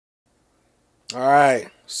Alright,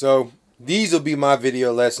 so these will be my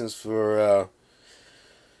video lessons for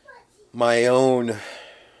my own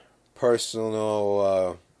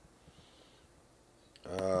personal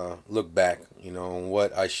look back, on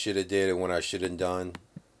what I should have did and what I should have done,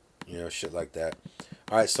 shit like that.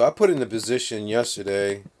 Alright, so I put in the position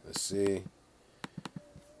yesterday. Let's see.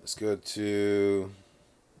 Let's go to.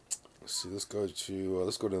 Let's go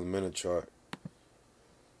to the minute chart.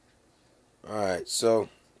 Alright, so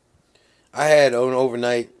I had an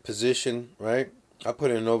overnight position, right? I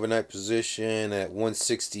put in an overnight position at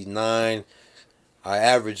 169. I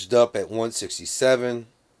averaged up at 167.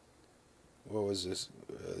 What was this?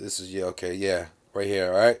 This is, yeah, okay, yeah, right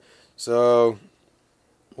here, all right? So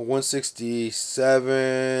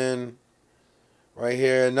 167 right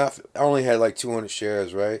here. I only had like 200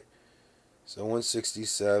 shares, right? So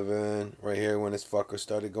 167 right here when this fucker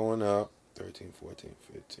started going up. 13, 14,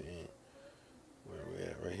 15. Where are we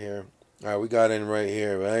at? Right here. All right, we got in right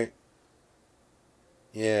here, right?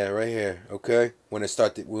 Yeah, right here. Okay. When it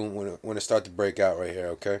started to break out right here.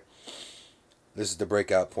 Okay. This is the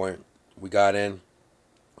breakout point. We got in.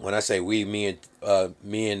 When I say we, me and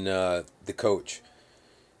the coach.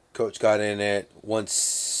 Coach got in at I want to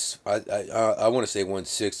say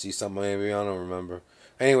 160 something, maybe I don't remember.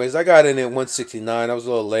 Anyways, I got in at 169. I was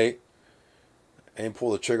a little late. I didn't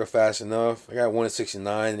pull the trigger fast enough. I got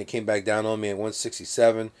 169 and it came back down on me at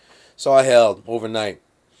 167. So I held overnight.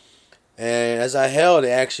 And as I held, it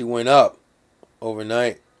actually went up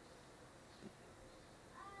overnight.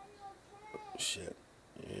 Shit.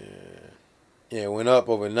 Yeah. Yeah, it went up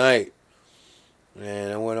overnight.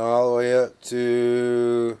 And it went all the way up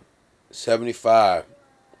to 75.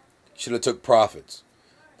 Should have took profits.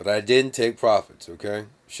 But I didn't take profits, okay?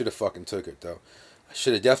 Should have fucking took it, though. I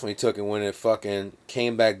should have definitely took it when it fucking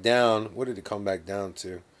came back down. What did it come back down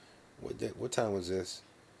to? What time was this?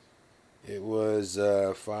 It was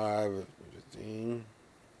 5:15.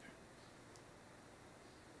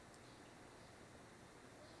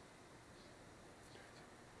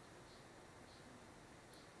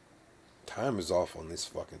 Time is off on this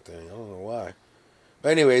fucking thing. I don't know why.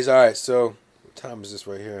 But anyways, all right. So what time is this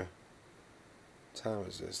right here? What time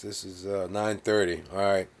is this? This is 9:30. All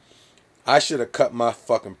right. I should have cut my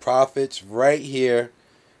fucking profits right here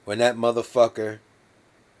when that motherfucker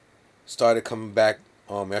started coming back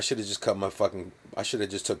on me. I should have just cut my fucking. I should have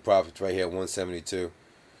just took profits right here at 172.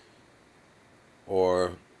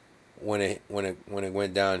 Or when it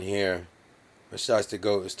went down here, it started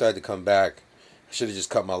to come back. I should have just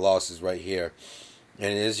cut my losses right here.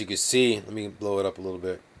 And as you can see, let me blow it up a little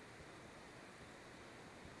bit.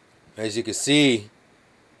 As you can see,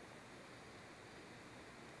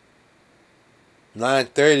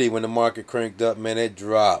 9:30 when the market cranked up, man, it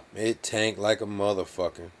dropped. It tanked like a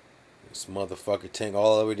motherfucker. This motherfucker tanked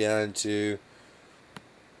all the way down to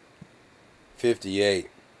 58.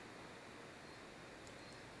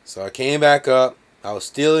 So I came back up. I was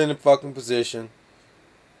still in the fucking position.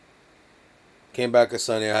 Came back on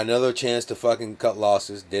Sunday. I had another chance to fucking cut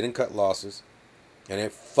losses. Didn't cut losses. And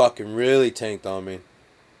it fucking really tanked on me.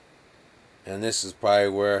 And this is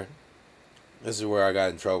where I got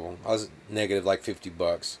in trouble. I was negative like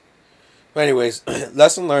 $50. But anyways,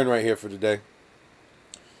 lesson learned right here for today.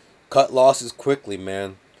 Cut losses quickly,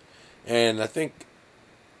 man. And I think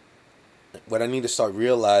what I need to start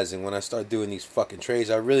realizing when I start doing these fucking trades,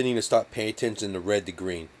 I really need to start paying attention to red to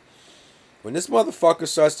green. When this motherfucker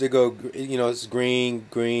starts to go, it's green,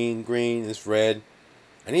 green, green, it's red.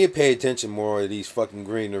 I need to pay attention more to these fucking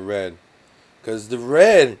green and red. Because the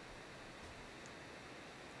red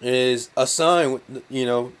is a sign,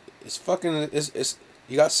 it's fucking, it's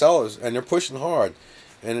you got sellers and they're pushing hard.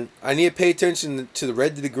 And I need to pay attention to the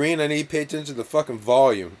red to the green. I need to pay attention to the fucking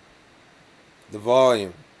volume. The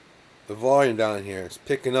volume. The volume down here is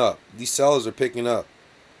picking up. These sellers are picking up.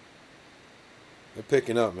 They're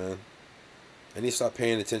picking up, man. I need to stop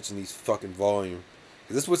paying attention to these fucking volume.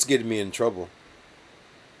 Because this is what's getting me in trouble.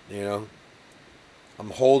 I'm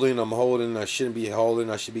holding. I shouldn't be holding.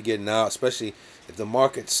 I should be getting out. Especially if the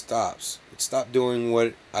market stops. It stopped doing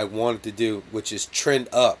what I wanted to do, which is trend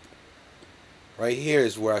up. Right here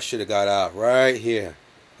is where I should have got out. Right here.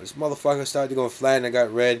 This motherfucker started going flat and I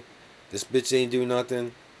got red. This bitch ain't do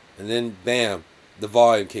nothing. And then, bam, the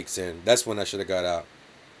volume kicks in. That's when I should have got out.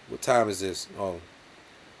 What time is this? Oh,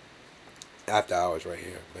 after hours right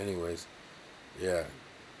here. But anyways, yeah.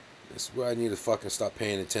 This is where I need to fucking stop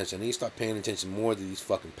paying attention. I need to start paying attention more to these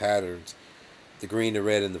fucking patterns. The green, the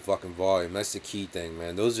red, and the fucking volume. That's the key thing,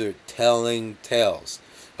 man. Those are telling tales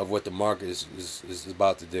of what the market is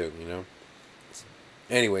about to do,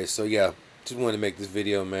 Anyway, so yeah. Just wanted to make this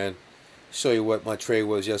video, man. show you what my trade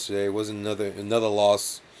was yesterday. It wasn't another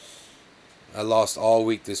loss. I lost all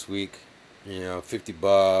week this week. You know, $50,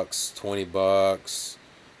 $20,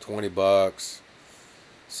 $20.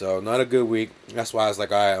 So not a good week. That's why I was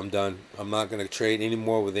like, all right, I'm done. I'm not gonna trade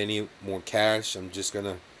anymore with any more cash. I'm just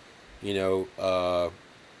gonna, you know,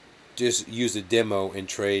 just use the demo and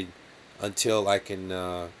trade until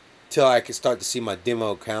till I can start to see my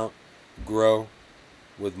demo account grow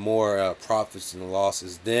with more profits and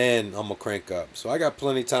losses. Then I'm gonna crank up. So I got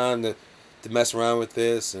plenty of time to mess around with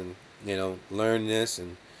this and, you know, learn this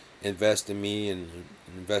and invest in me and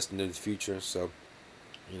invest into the future. So,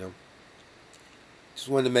 you know, just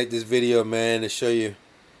wanted to make this video, man, to show you,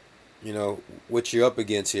 you know, what you're up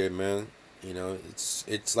against here, man. You know,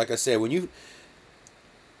 it's like I said, when you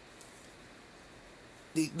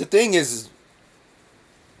the thing is,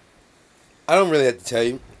 I don't really have to tell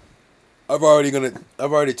you. I've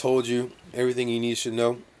already told you everything you need to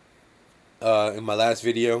know. In my last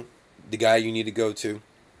video, the guy you need to go to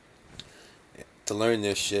learn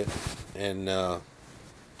this shit, and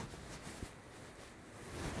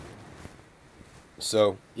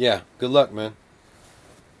so yeah, good luck, man.